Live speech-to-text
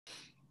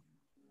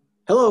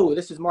Hello,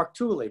 this is Mark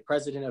Tooley,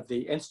 president of the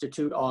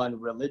Institute on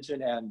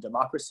Religion and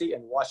Democracy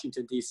in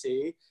Washington,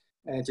 D.C.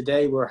 And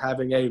today we're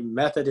having a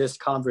Methodist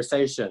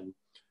conversation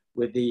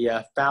with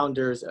the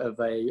founders of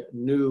a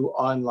new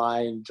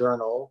online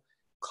journal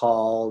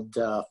called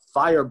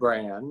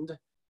Firebrand,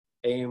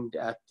 aimed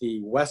at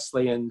the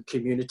Wesleyan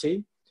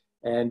community.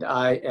 And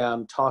I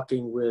am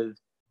talking with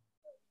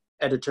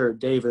editor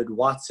David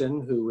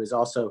Watson, who is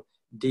also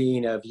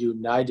dean of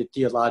United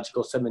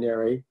Theological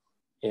Seminary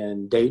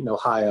in Dayton,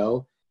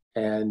 Ohio,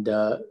 and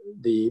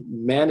the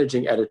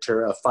managing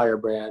editor of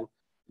Firebrand,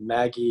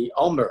 Maggie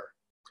Ulmer.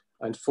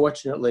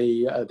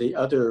 Unfortunately, the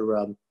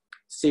other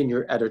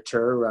senior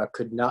editor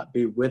could not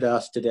be with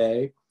us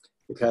today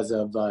because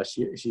of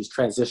she's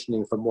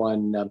transitioning from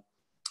one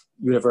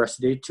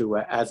university to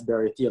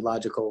Asbury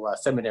Theological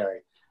Seminary.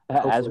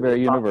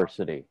 Asbury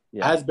University.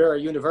 Yeah.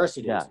 Asbury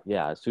University.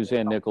 Yeah.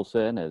 Suzanne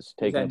Nicholson has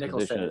taken a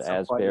position at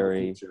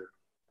Asbury.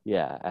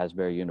 Yeah,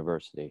 Asbury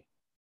University.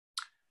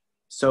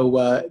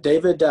 So,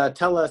 David,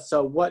 tell us,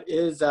 what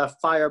is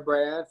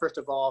Firebrand? First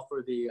of all,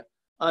 for the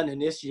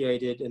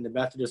uninitiated in the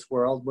Methodist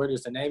world, where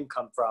does the name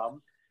come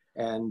from?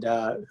 And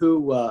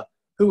who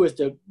is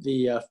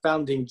the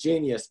founding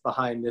genius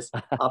behind this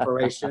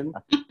operation?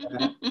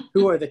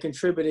 Who are the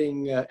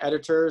contributing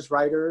editors,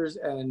 writers,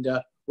 and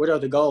what are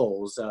the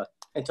goals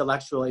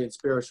intellectually and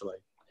spiritually?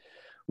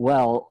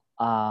 Well,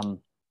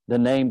 the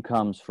name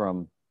comes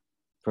from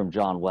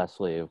John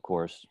Wesley, of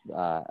course,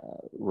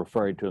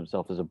 referring to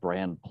himself as a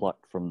brand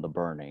plucked from the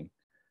burning,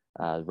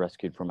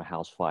 rescued from a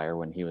house fire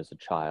when he was a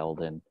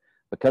child. And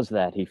because of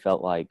that, he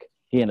felt like,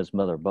 he and his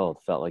mother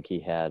both felt like he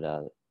had,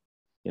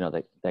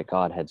 that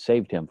God had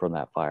saved him from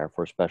that fire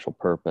for a special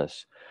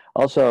purpose.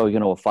 Also,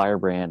 a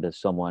firebrand is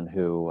someone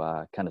who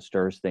kind of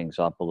stirs things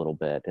up a little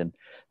bit. And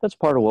that's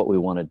part of what we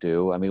want to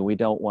do. I mean, we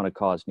don't want to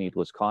cause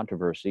needless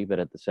controversy, but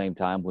at the same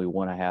time, we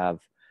want to have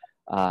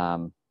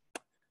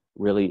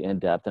really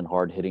in-depth and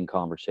hard-hitting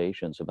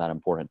conversations about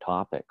important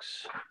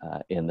topics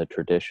in the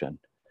tradition.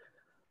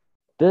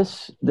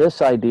 This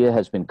idea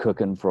has been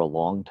cooking for a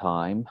long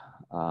time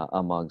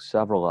among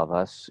several of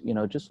us.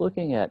 Just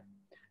looking at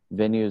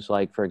venues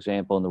like, for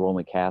example, in the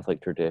Roman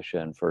Catholic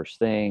tradition, First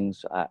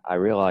Things, I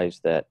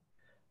realized that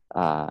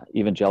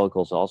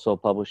evangelicals also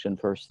publish in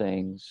First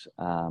Things,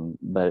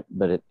 but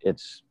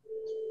it's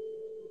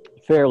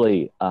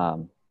fairly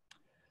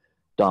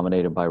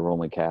dominated by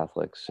Roman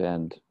Catholics.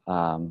 And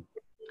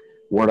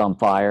Word on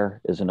Fire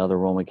is another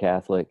Roman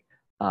Catholic,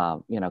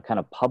 kind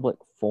of public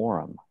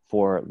forum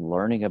for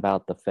learning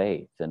about the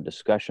faith and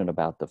discussion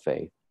about the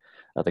faith.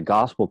 The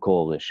Gospel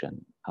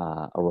Coalition,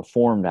 a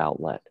Reformed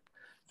outlet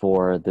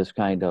for this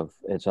kind of,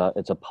 it's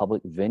a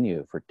public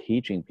venue for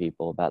teaching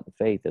people about the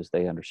faith as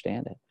they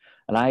understand it.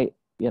 And I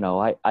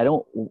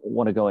don't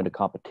want to go into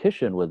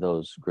competition with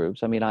those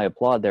groups. I mean, I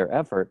applaud their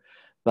effort,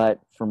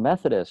 but for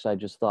Methodists, I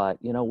just thought,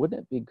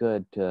 wouldn't it be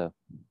good to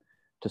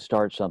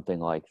start something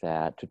like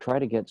that, to try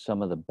to get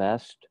some of the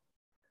best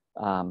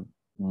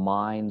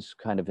minds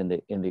kind of in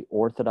the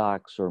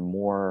Orthodox or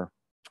more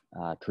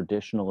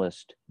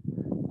traditionalist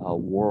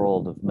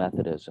world of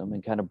Methodism,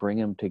 and kind of bring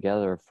them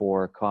together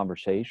for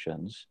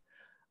conversations,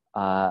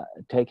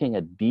 taking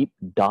a deep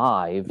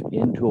dive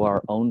into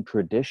our own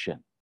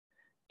tradition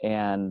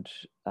and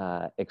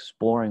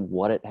exploring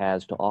what it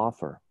has to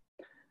offer.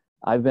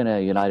 I've been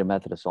a United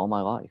Methodist all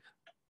my life,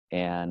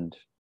 and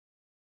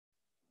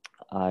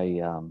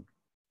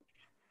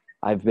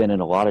I've been in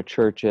a lot of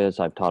churches,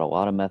 I've taught a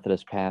lot of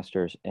Methodist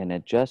pastors, and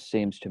it just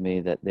seems to me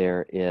that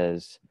there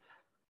is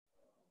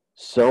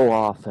so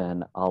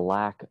often a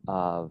lack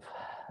of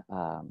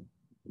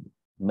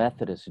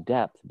Methodist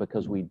depth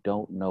because we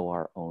don't know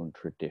our own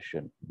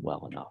tradition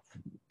well enough.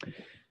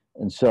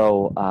 And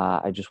so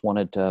I just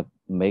wanted to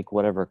make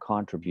whatever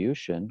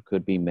contribution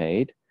could be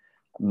made.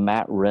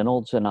 Matt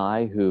Reynolds and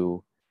I,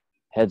 who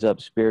heads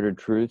up Spirit and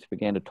Truth,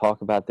 began to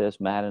talk about this.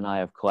 Matt and I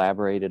have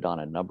collaborated on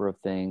a number of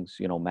things.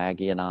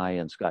 Maggie and I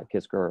and Scott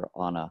Kisker are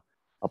on a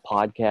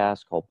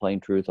podcast called Plain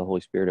Truth, a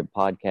Holy Spirit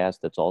podcast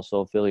that's also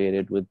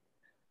affiliated with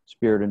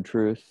Spirit and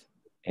Truth.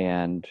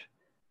 And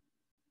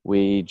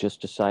we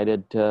just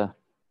decided to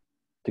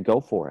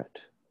go for it.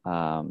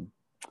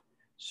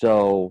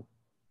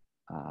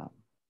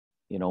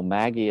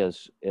 Maggie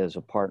is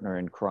a partner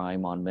in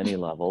crime on many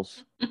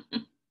levels.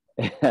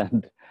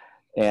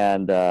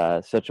 and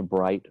such a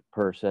bright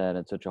person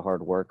and such a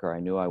hard worker. I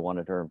knew I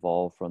wanted her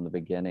involved from the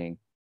beginning.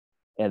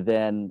 And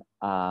then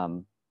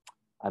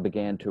I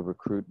began to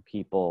recruit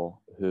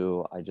people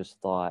who I just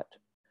thought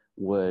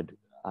would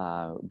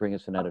bring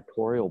us an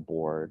editorial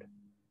board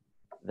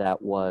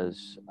that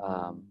was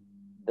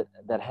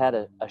that had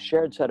a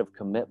shared set of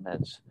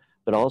commitments,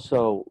 but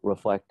also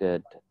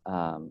reflected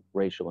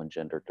racial and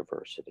gender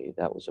diversity.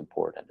 That was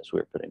important as we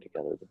were putting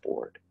together the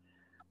board.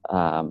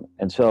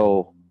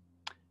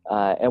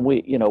 And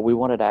we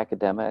wanted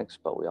academics,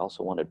 but we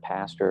also wanted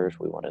pastors.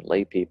 We wanted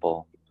lay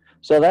people.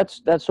 So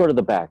that's sort of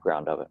the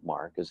background of it,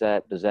 Mark. Does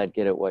that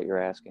get at what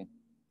you're asking?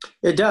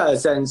 It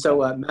does. And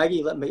so,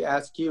 Maggie, let me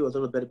ask you a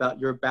little bit about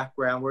your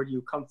background. Where do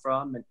you come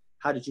from, and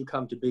how did you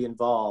come to be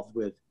involved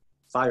with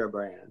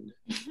Firebrand?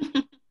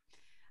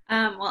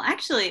 Well,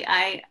 actually,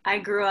 I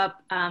grew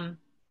up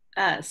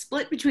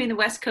split between the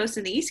West Coast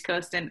and the East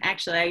Coast, and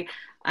actually,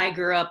 I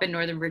grew up in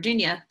Northern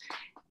Virginia,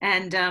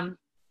 and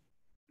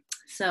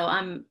so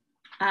and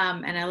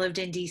I lived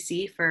in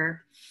DC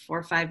for 4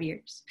 or 5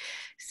 years,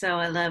 so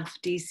I love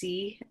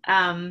DC.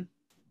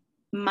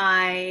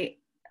 My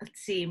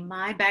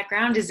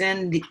background is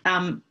in the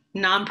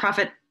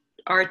nonprofit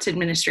arts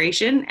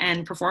administration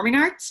and performing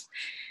arts.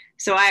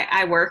 So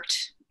I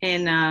worked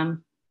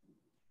in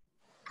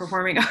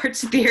performing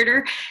arts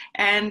theater,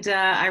 and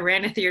I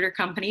ran a theater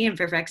company in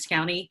Fairfax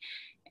County,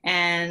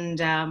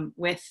 and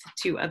with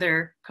 2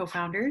 other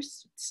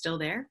co-founders, still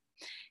there.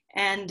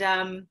 And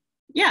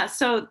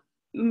so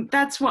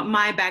that's what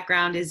my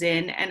background is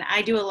in. And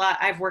I do a lot.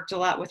 I've worked a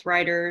lot with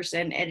writers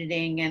and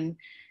editing, and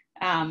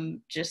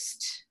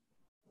just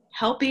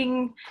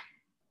helping.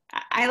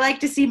 I like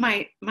to see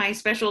my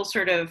special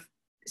sort of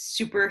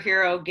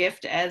superhero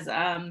gift as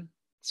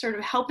sort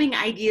of helping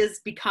ideas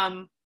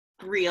become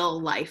real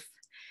life.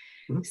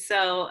 Mm-hmm.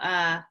 So,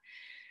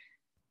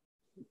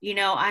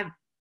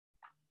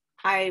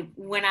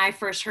 when I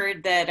first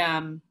heard that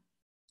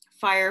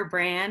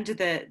Firebrand,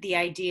 the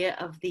idea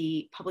of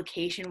the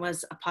publication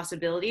was a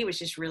possibility, it was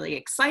just really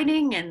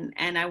exciting,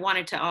 and I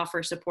wanted to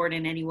offer support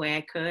in any way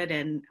I could.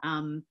 And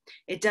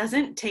it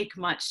doesn't take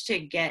much to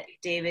get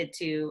David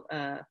to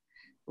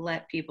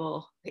let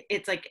people.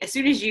 It's like as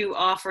soon as you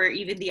offer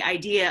even the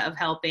idea of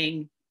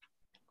helping,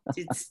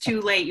 it's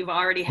too late. You've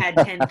already had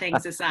 10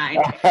 things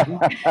assigned.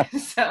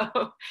 so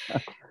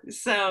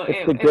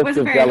it was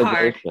very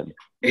hard.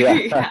 Yeah.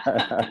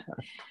 Yeah.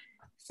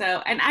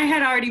 So, and I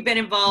had already been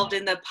involved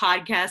in the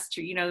podcast.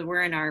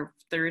 We're in our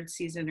 3rd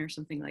season or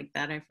something like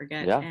that. I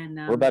forget. Yeah. And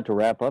we're about to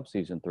wrap up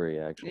season 3,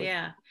 actually.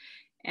 Yeah.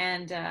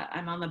 And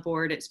I'm on the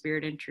board at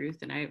Spirit and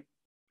Truth, and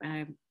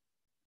I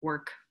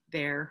work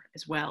there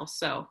as well.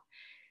 So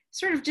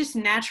sort of just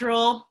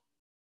natural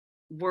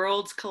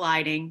worlds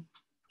colliding.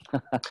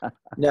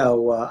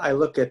 No, I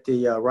look at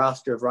the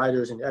roster of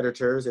writers and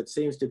editors. It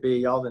seems to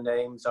be all the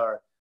names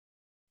are,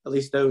 at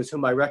least those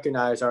whom I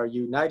recognize, are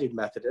United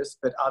Methodists,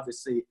 but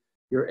obviously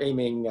you're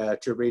aiming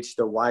to reach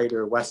the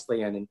wider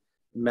Wesleyan and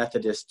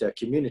Methodist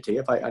community,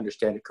 if I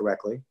understand it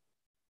correctly.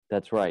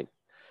 That's right.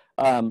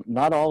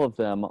 Not all of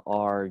them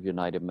are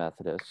United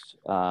Methodists.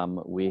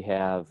 We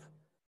have,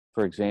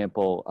 for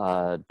example,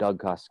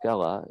 Doug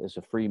Koskela is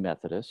a Free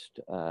Methodist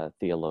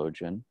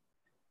theologian.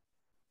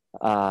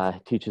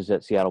 Teaches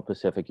at Seattle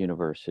Pacific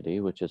University,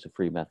 which is a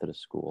Free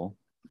Methodist school.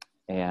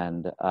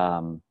 And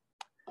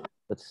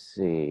let's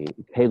see,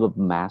 Caleb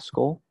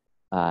Maskell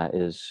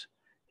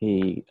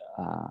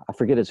I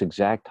forget his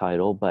exact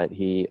title, but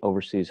he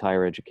oversees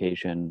higher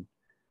education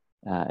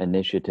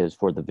initiatives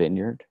for the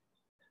Vineyard.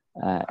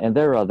 And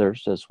there are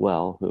others as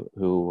well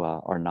who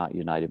are not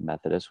United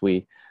Methodists.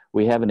 We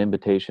have an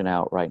invitation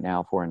out right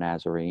now for a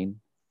Nazarene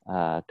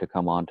to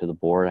come onto the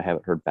board. I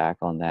haven't heard back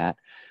on that.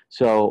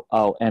 So,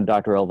 and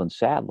Dr. Elvin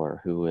Sadler,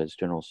 who is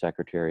General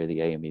Secretary of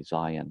the AME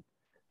Zion,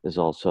 is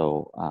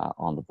also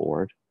on the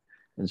board.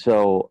 And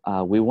so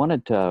we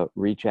wanted to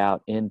reach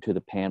out into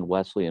the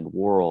pan-Wesleyan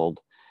world.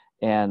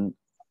 And,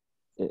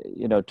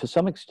 to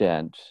some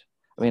extent,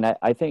 I mean,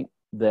 I think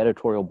the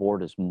editorial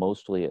board is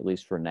mostly, at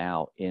least for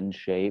now, in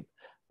shape,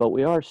 but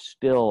we are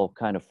still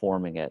kind of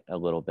forming it a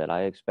little bit.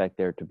 I expect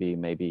there to be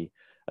maybe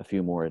a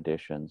few more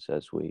additions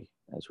as we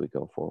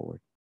go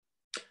forward.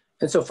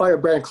 And so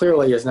Firebrand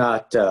clearly is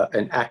not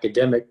an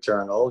academic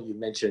journal. You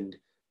mentioned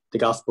the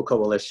Gospel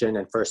Coalition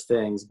and First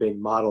Things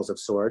being models of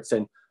sorts.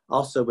 And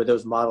also with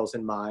those models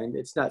in mind,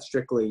 it's not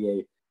strictly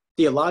a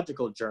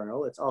theological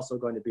journal. It's also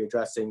going to be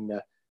addressing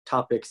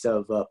topics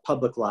of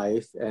public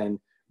life and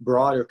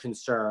broader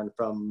concern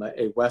from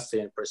a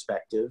Wesleyan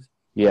perspective.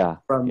 Yeah.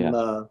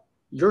 From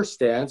your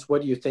stance,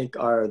 what do you think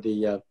are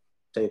the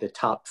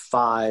top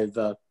 5,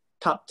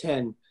 top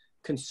 10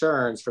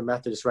 concerns for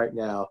Methodists right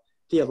now,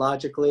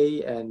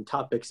 theologically and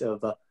topics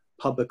of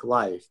public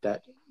life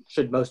that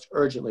should most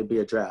urgently be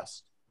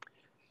addressed?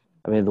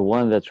 I mean, the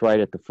one that's right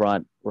at the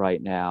front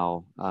right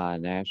now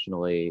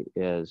nationally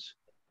is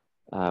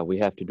we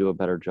have to do a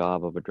better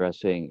job of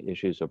addressing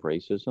issues of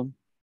racism.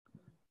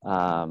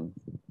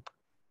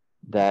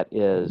 That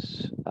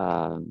is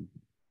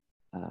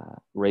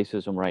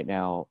racism right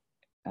now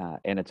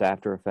and its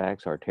after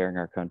effects are tearing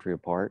our country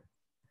apart.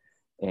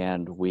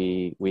 And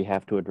we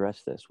have to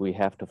address this. We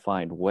have to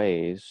find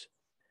ways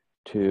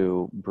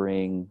to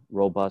bring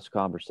robust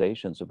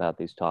conversations about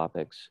these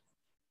topics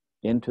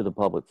into the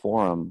public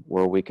forum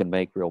where we can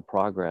make real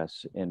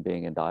progress in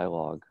being in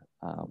dialogue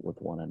with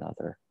one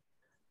another.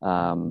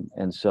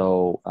 And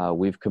so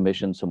we've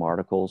commissioned some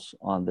articles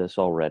on this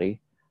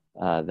already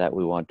that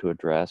we want to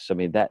address. I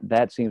mean,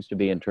 that seems to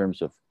be, in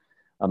terms of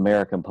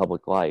American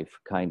public life,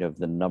 kind of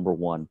the number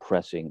one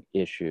pressing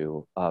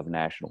issue of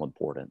national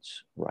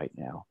importance right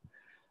now.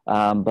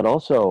 But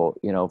also,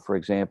 for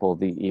example,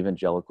 the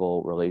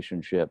evangelical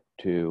relationship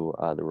to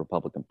the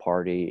Republican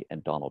Party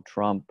and Donald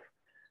Trump,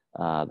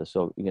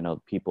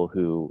 people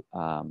who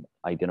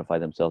identify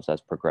themselves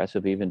as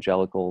progressive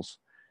evangelicals,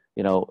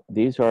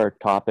 these are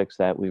topics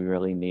that we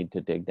really need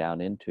to dig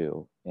down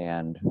into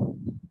and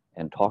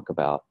talk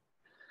about.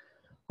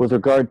 With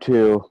regard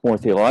to more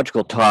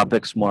theological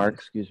topics,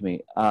 Mark,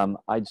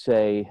 I'd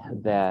say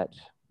that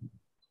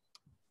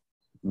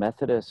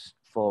Methodist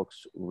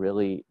folks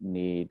really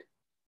need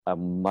a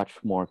much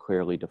more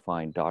clearly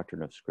defined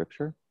doctrine of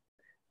Scripture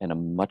and a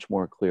much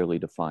more clearly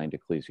defined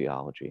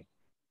ecclesiology.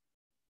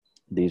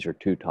 These are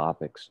two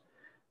topics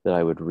that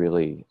I would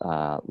really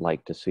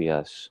like to see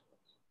us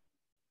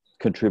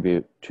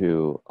contribute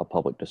to a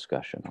public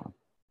discussion on.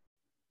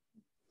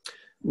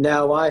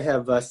 Now, I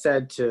have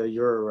said to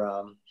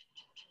your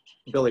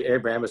Billy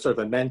Abraham is sort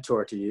of a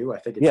mentor to you, I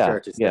think it's fair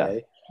to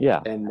say.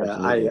 Yeah. And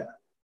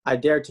I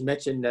dared to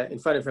mention in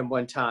front of him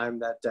one time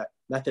that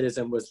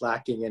Methodism was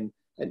lacking in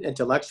an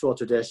intellectual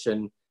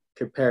tradition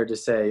compared to,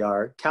 say,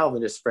 our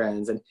Calvinist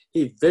friends. And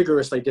he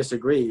vigorously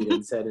disagreed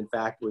and said, in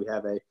fact, we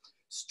have a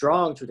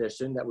strong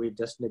tradition that we've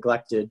just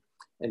neglected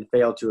and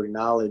failed to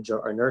acknowledge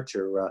or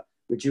nurture.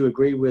 Would you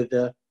agree with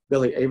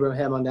Billy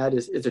Abraham on that?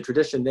 Is a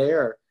tradition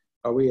there, or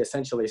are we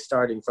essentially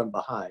starting from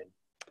behind?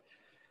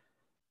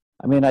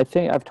 I mean, I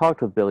think I've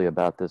talked with Billy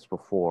about this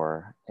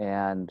before,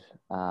 and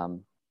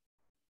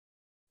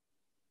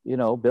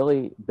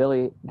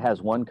Billy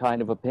has one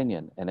kind of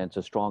opinion, and it's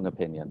a strong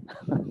opinion.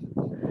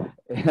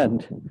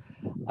 And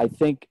I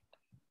think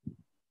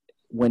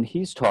when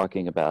he's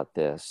talking about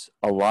this,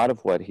 a lot of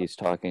what he's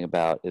talking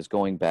about is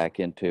going back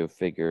into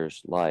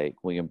figures like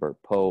William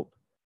Burt Pope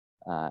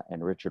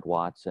and Richard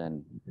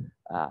Watson.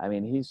 I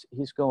mean,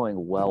 he's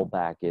going well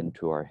back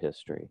into our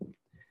history.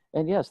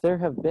 And yes, there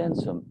have been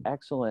some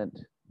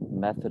excellent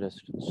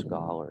Methodist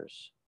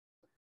scholars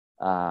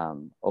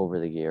over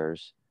the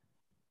years.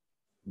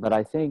 But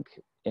I think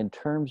in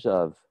terms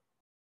of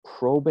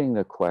probing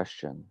the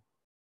question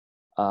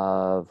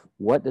of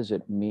what does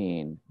it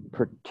mean,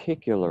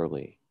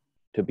 particularly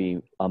to be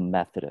a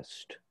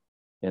Methodist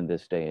in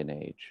this day and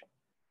age,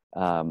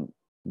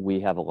 we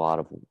have a lot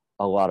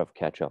of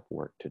catch-up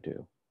work to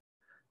do.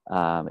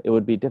 It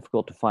would be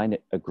difficult to find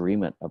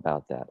agreement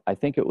about that. I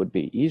think it would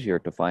be easier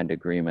to find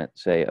agreement,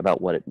 say,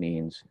 about what it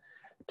means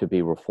to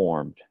be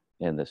Reformed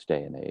in this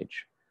day and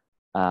age.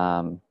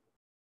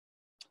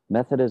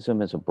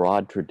 Methodism is a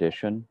broad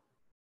tradition,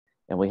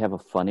 and we have a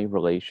funny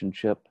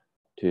relationship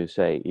to,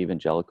 say,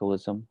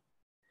 evangelicalism.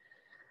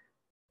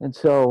 And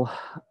so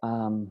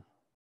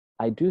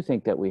I do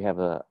think that we have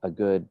a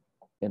good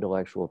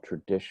intellectual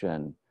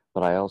tradition,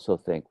 but I also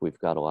think we've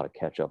got a lot of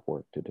catch-up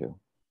work to do.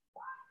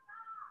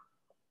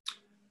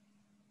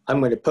 I'm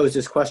going to pose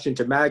this question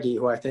to Maggie,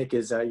 who I think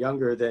is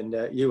younger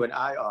than you and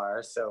I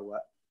are. So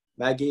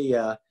Maggie,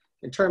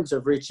 in terms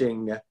of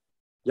reaching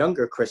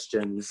younger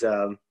Christians,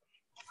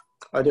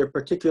 are there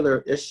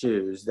particular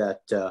issues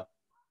that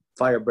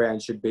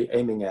Firebrand should be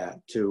aiming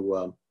at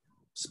to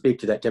speak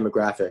to that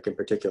demographic in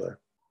particular?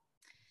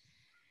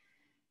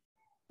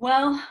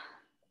 Well,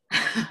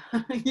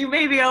 you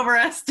may be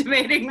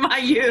overestimating my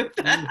youth.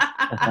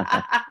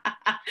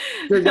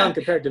 You're young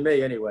compared to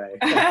me anyway.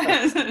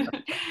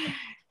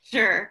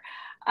 Sure.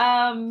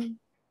 I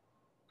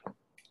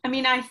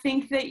mean, I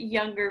think that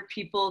younger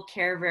people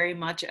care very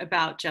much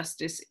about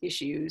justice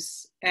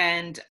issues.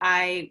 And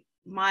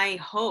my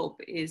hope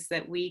is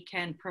that we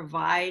can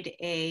provide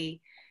a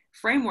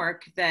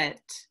framework that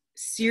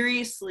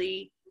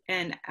seriously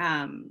and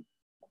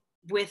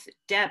with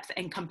depth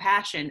and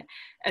compassion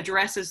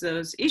addresses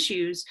those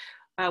issues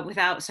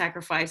without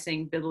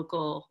sacrificing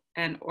biblical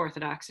and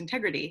orthodox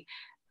integrity.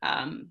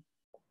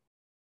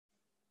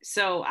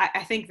 So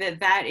I think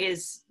that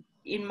is,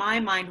 in my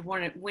mind,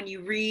 when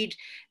you read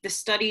the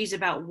studies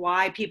about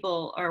why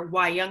people, or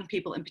why young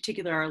people in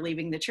particular, are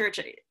leaving the church,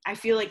 I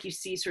feel like you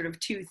see sort of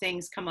two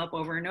things come up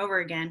over and over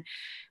again.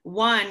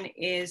 One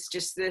is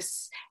just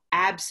this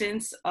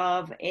absence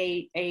of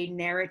a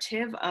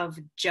narrative of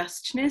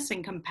justness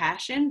and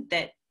compassion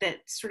that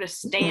sort of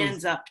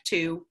stands up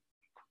to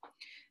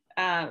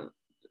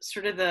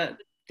sort of the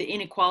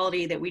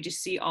inequality that we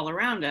just see all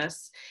around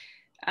us.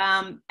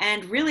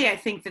 And really, I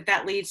think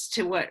that leads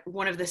to what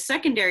one of the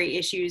secondary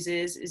issues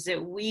is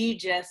that we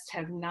just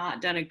have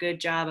not done a good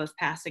job of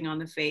passing on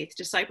the faith.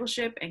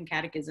 Discipleship and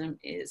catechism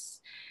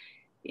is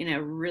in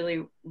a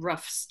really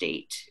rough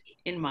state,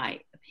 in my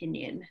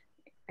opinion,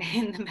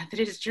 in the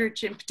Methodist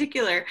Church in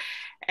particular,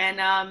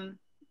 and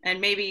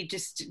maybe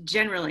just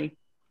generally.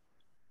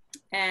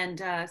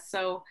 And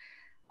so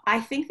I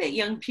think that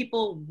young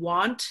people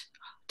want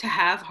to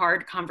have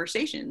hard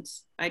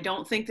conversations. I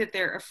don't think that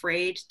they're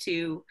afraid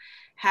to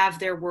have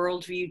their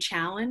worldview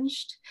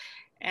challenged.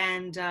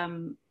 And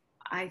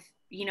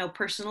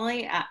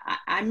personally,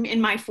 I'm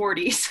in my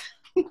 40s,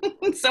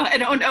 so I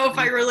don't know if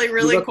I really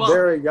you look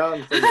very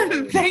young for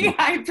you.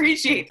 I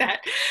appreciate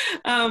that.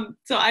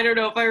 So I don't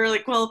know if I really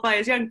qualify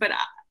as young, but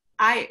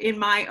I in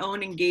my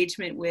own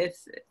engagement with,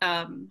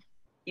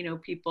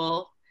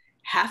 people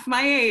half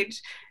my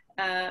age,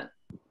 they're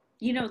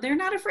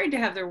not afraid to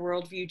have their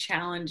worldview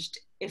challenged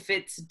if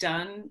it's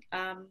done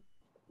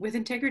with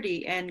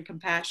integrity and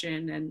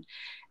compassion. And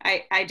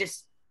I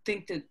just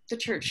think that the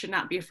church should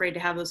not be afraid to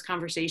have those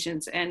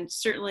conversations, and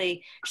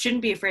certainly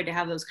shouldn't be afraid to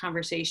have those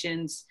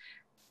conversations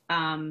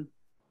at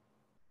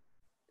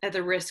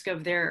the risk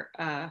of their,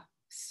 I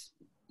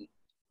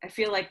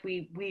feel like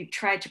we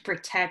try to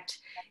protect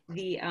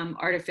the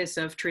artifice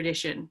of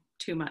tradition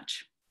too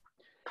much.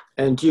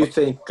 And do you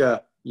think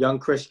young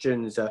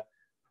Christians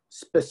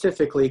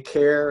specifically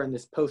care in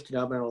this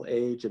post-denominational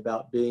age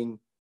about being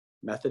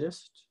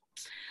Methodist?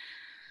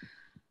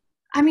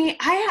 I mean,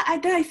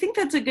 I think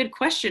that's a good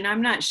question.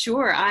 I'm not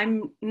sure.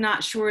 I'm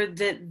not sure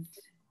that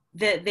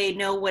they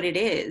know what it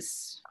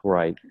is.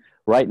 Right.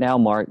 Right now,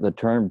 Mark, the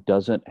term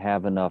doesn't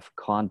have enough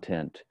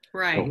content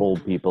to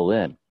hold people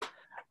in.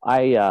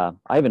 I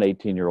have an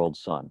 18-year-old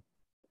son,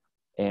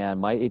 and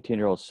my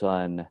 18-year-old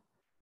son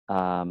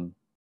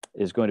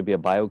is going to be a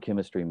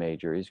biochemistry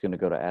major. He's going to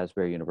go to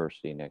Asbury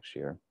University next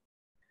year.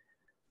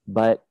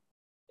 But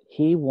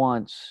he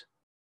wants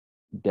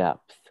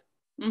depth.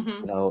 Mm-hmm.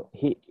 You know,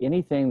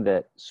 anything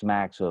that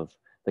smacks of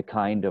the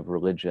kind of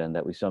religion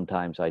that we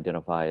sometimes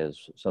identify as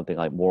something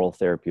like moral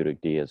therapeutic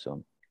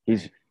deism,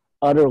 he's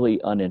utterly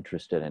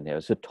uninterested in it.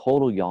 It's a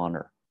total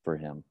yawner for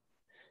him.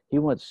 He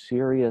wants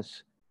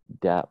serious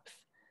depth.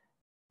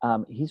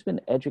 He's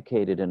been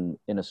educated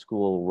in a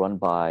school run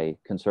by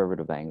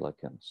conservative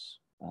Anglicans,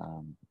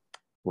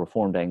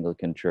 Reformed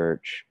Anglican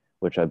Church,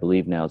 which I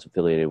believe now is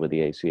affiliated with the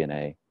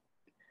ACNA.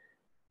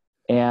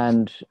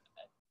 And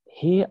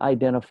he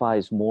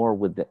identifies more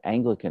with the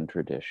Anglican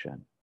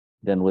tradition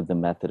than with the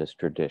Methodist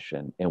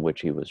tradition in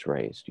which he was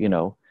raised, you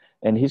know,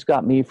 and he's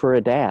got me for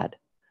a dad.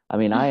 I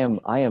mean, I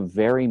am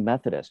very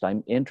Methodist.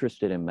 I'm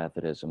interested in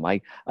Methodism.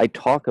 I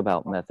talk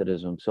about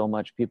Methodism so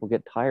much people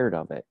get tired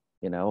of it,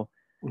 you know.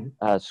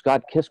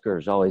 Scott Kisker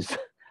is always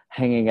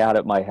hanging out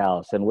at my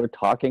house and we're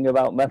talking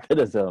about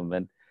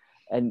Methodism,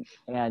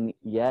 and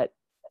yet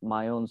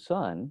my own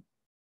son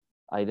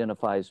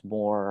identifies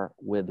more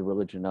with the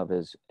religion of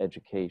his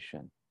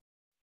education.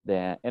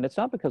 And it's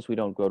not because we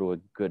don't go to a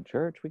good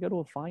church. We go to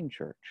a fine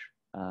church.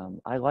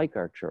 I like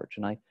our church,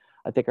 and I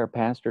think our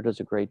pastor does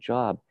a great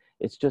job.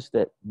 It's just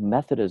that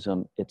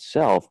Methodism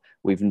itself,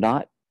 we've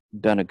not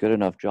done a good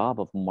enough job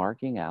of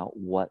marking out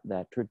what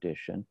that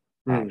tradition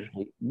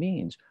actually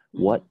means.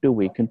 What do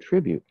we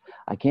contribute?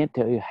 I can't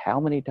tell you how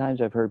many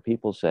times I've heard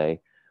people say,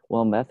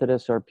 well,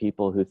 Methodists are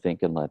people who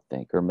think and let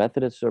think, or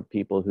Methodists are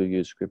people who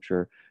use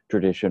scripture,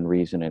 tradition,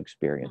 reason, and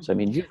experience. I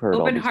mean, you've heard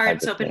open all these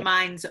hearts, open things.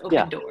 minds,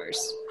 open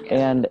doors.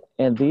 Yeah.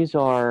 And these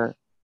are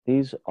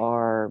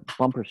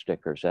bumper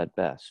stickers at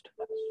best.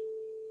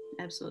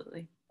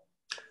 Absolutely.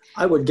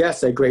 I would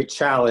guess a great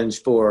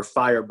challenge for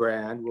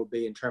Firebrand will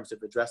be in terms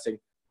of addressing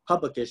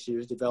public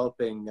issues,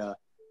 developing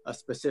a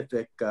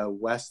specific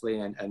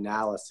Wesleyan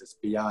analysis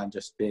beyond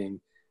just being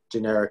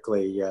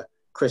generically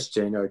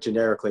Christian or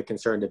generically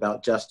concerned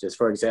about justice.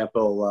 For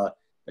example,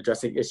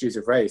 addressing issues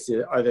of race.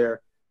 Are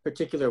there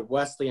particular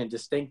Wesleyan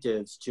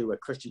distinctives to a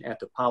Christian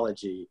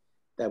anthropology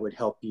that would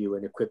help you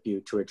and equip you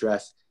to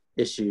address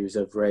issues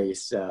of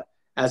race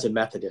as a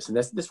Methodist? And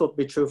this will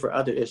be true for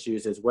other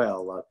issues as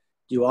well.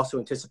 Do you also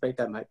anticipate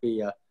that might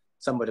be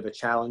somewhat of a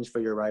challenge for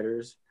your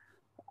writers?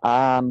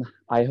 I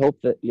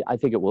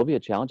think it will be a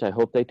challenge. I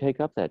hope they take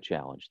up that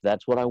challenge.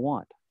 That's what I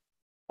want.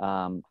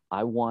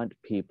 I want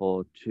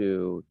people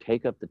to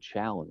take up the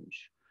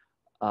challenge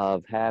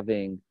of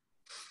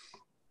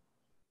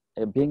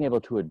being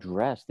able to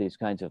address these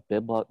kinds of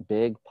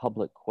big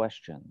public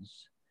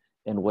questions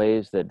in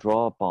ways that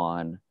draw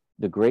upon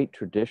the great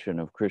tradition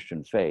of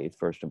Christian faith,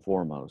 first and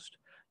foremost,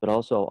 but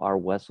also our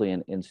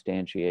Wesleyan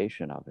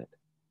instantiation of it.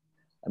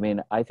 I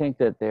mean, I think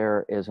that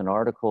there is an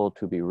article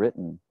to be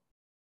written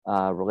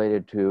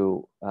related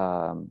to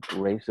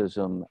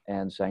racism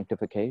and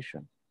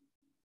sanctification,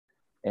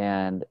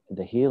 and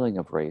the healing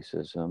of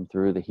racism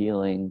through the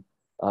healing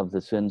of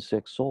the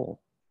sin-sick soul.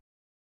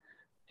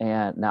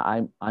 And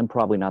now I'm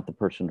probably not the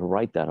person to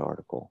write that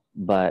article,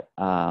 but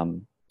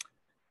you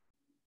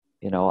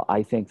know,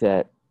 I think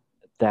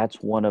that's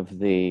one of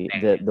the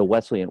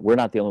Wesleyan. We're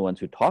not the only ones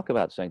who talk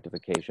about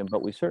sanctification,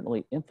 but we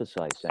certainly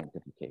emphasize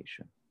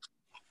sanctification.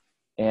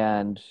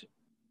 And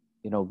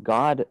you know,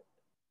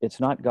 it's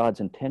not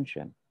God's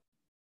intention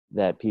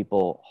that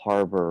people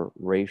harbor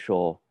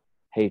racial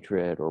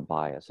hatred or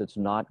bias. It's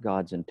not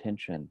God's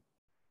intention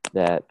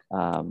that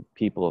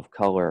people of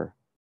color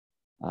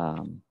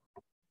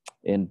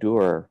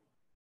endure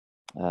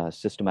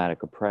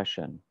systematic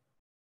oppression.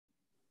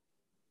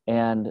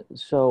 And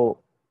so,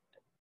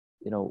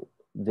 you know,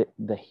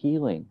 the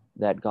healing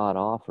that God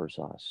offers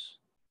us,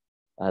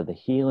 the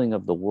healing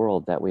of the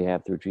world that we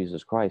have through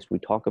Jesus Christ, we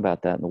talk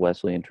about that in the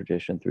Wesleyan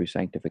tradition through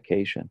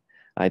sanctification.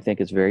 I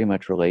think it's very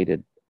much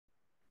related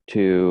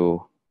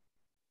to,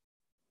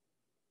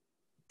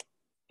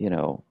 you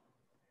know,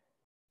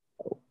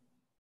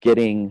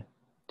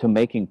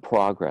 making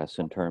progress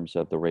in terms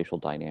of the racial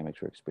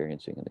dynamics we're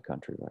experiencing in the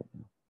country right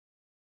now.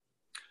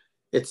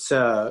 It's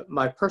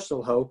my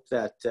personal hope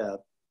that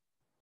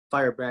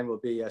Firebrand will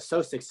be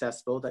so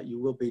successful that you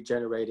will be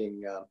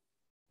generating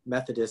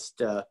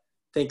Methodist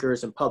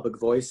thinkers and public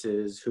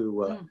voices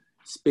who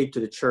speak to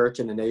the church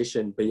and the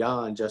nation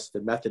beyond just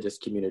the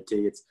Methodist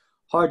community. It's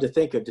hard to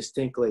think of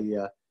distinctly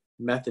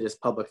Methodist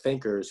public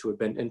thinkers who have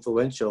been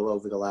influential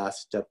over the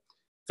last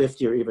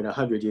 50 or even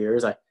 100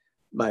 years.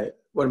 One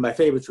of my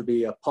favorites would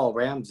be Paul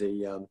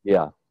Ramsey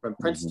from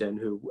Princeton,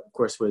 who of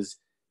course was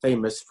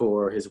famous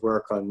for his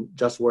work on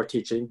just war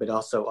teaching, but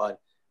also on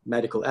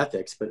medical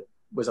ethics, but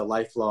was a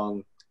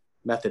lifelong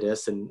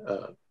Methodist and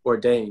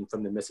ordained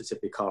from the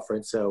Mississippi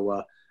Conference.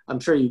 So I'm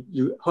sure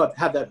you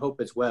have that hope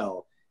as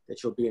well,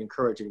 that you'll be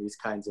encouraging these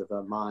kinds of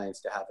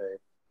minds to have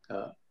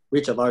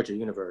reach a larger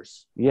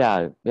universe.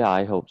 Yeah,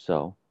 I hope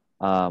so.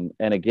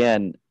 And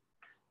again,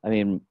 I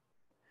mean,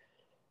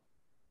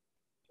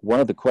 one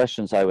of the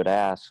questions I would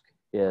ask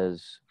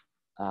is,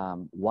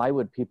 why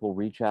would people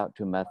reach out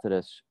to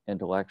Methodist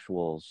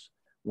intellectuals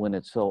when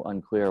it's so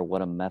unclear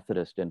what a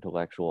Methodist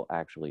intellectual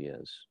actually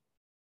is?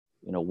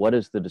 You know, what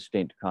is the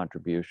distinct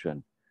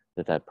contribution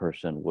that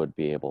person would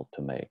be able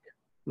to make?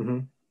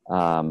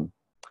 Mm-hmm.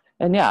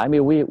 And yeah, I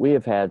mean, we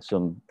have had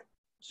some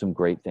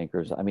great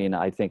thinkers. I mean,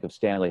 I think of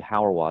Stanley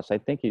Hauerwas. I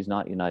think he's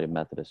not United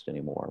Methodist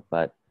anymore,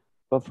 but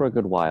for a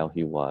good while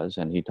he was,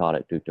 and he taught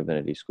at Duke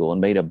Divinity School and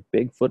made a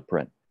big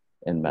footprint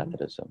in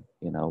Methodism,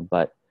 you know.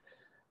 But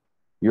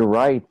you're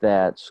right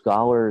that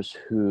scholars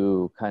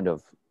who kind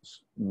of,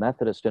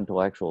 Methodist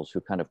intellectuals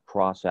who kind of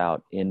cross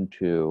out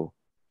into,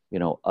 you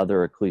know,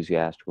 other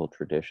ecclesiastical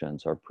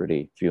traditions are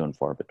pretty few and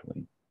far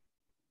between.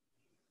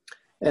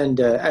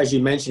 And as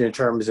you mentioned, in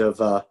terms of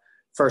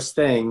first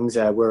things,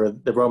 where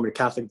the Roman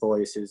Catholic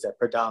voice is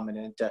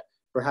predominant,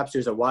 perhaps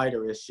there's a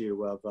wider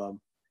issue of,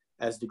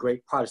 as the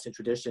great Protestant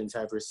traditions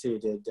have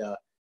receded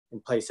in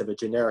place of a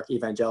generic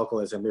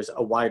evangelicalism, there's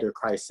a wider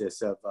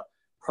crisis of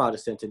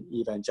Protestant and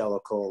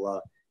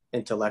evangelical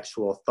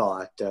intellectual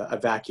thought, a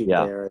vacuum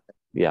there.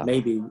 Yeah.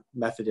 Maybe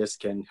Methodists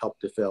can help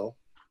to fill.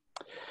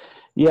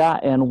 Yeah,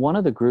 and one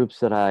of the groups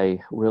that I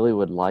really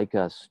would like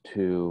us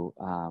to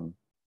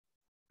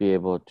be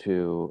able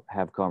to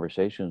have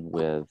conversations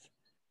with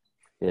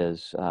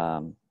is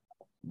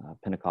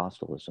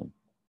Pentecostalism.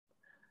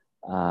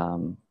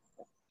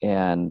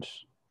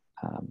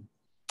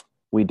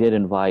 We did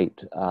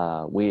invite,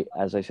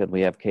 as I said,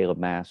 we have Caleb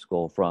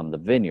Maskell from the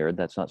Vineyard,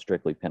 that's not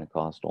strictly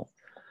Pentecostal,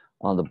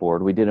 on the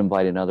board. We did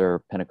invite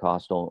another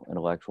Pentecostal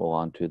intellectual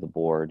onto the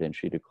board, and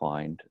she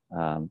declined.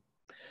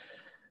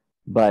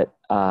 But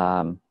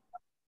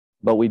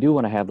we do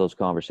want to have those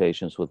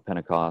conversations with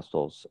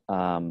Pentecostals.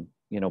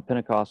 You know,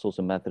 Pentecostals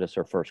and Methodists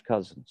are first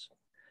cousins.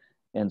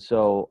 And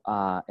so,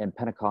 and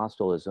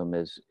Pentecostalism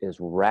is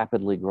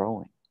rapidly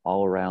growing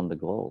all around the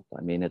globe.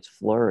 I mean, it's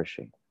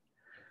flourishing.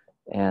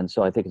 And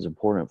so I think it's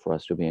important for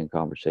us to be in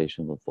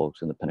conversation with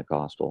folks in the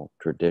Pentecostal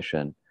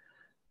tradition.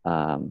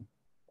 You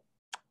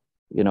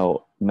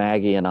know,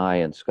 Maggie and I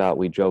and Scott,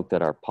 we joke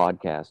that our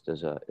podcast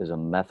is a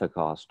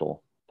Methocostal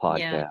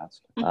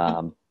podcast.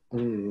 Yeah.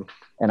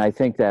 And I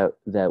think that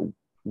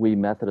we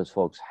Methodist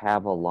folks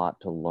have a lot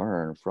to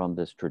learn from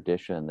this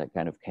tradition that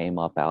kind of came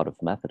up out of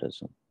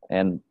Methodism.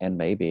 And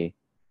maybe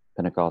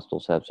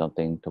Pentecostals have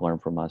something to learn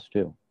from us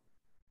too.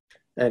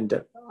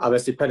 And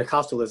obviously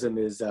Pentecostalism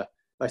is,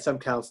 by some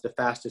counts, the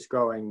fastest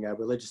growing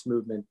religious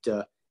movement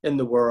in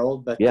the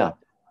world. But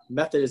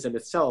Methodism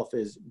itself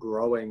is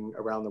growing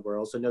around the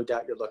world. So no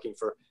doubt you're looking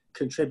for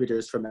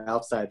contributors from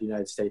outside the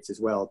United States as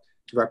well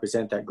to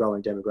represent that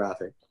growing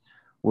demographic.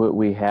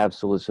 We have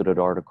solicited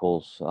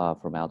articles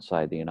from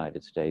outside the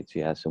United States,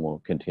 yes, and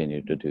we'll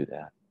continue to do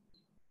that.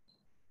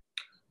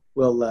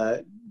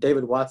 Well,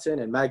 David Watson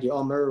and Maggie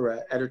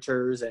Ulmer,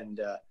 editors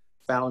and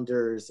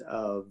founders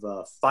of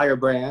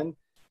Firebrand,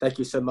 thank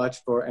you so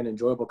much for an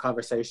enjoyable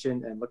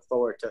conversation, and look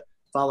forward to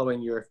following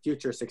your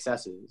future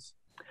successes.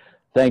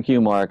 Thank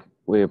you, Mark.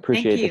 We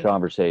appreciate the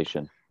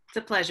conversation. It's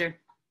a pleasure.